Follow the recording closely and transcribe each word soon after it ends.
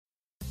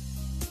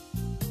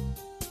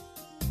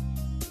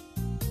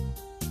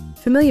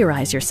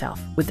Familiarize yourself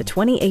with the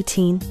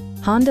 2018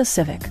 Honda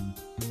Civic.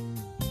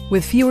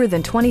 With fewer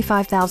than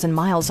 25,000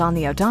 miles on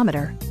the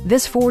odometer,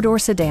 this four-door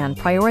sedan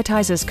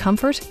prioritizes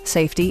comfort,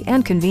 safety,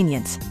 and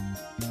convenience.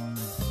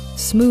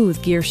 Smooth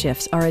gear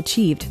shifts are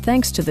achieved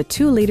thanks to the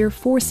 2-liter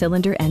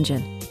 4-cylinder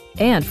engine.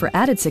 And for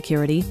added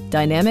security,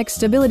 dynamic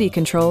stability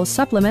control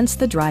supplements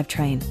the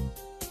drivetrain.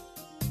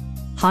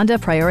 Honda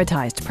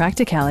prioritized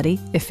practicality,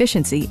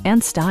 efficiency,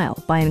 and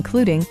style by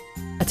including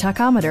a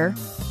tachometer,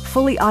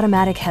 fully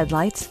automatic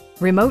headlights,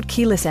 remote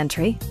keyless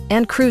entry,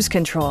 and cruise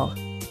control.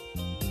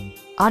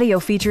 Audio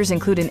features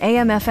include an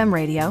AM/FM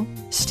radio,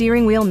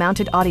 steering wheel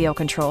mounted audio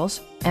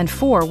controls, and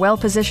 4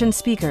 well-positioned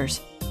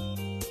speakers.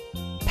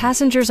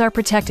 Passengers are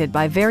protected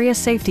by various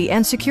safety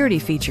and security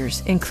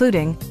features,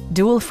 including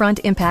dual front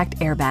impact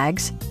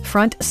airbags,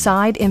 front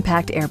side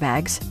impact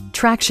airbags,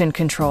 traction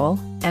control,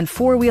 and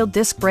 4-wheel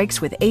disc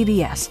brakes with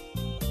ABS.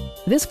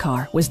 This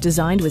car was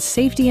designed with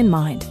safety in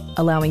mind,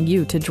 allowing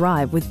you to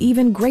drive with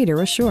even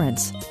greater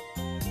assurance.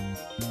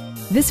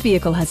 This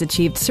vehicle has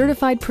achieved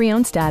certified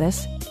pre-owned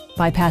status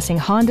by passing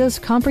Honda's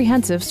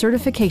comprehensive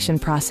certification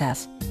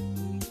process.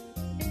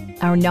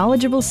 Our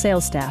knowledgeable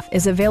sales staff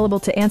is available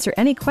to answer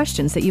any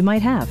questions that you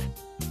might have.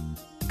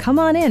 Come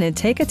on in and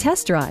take a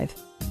test drive.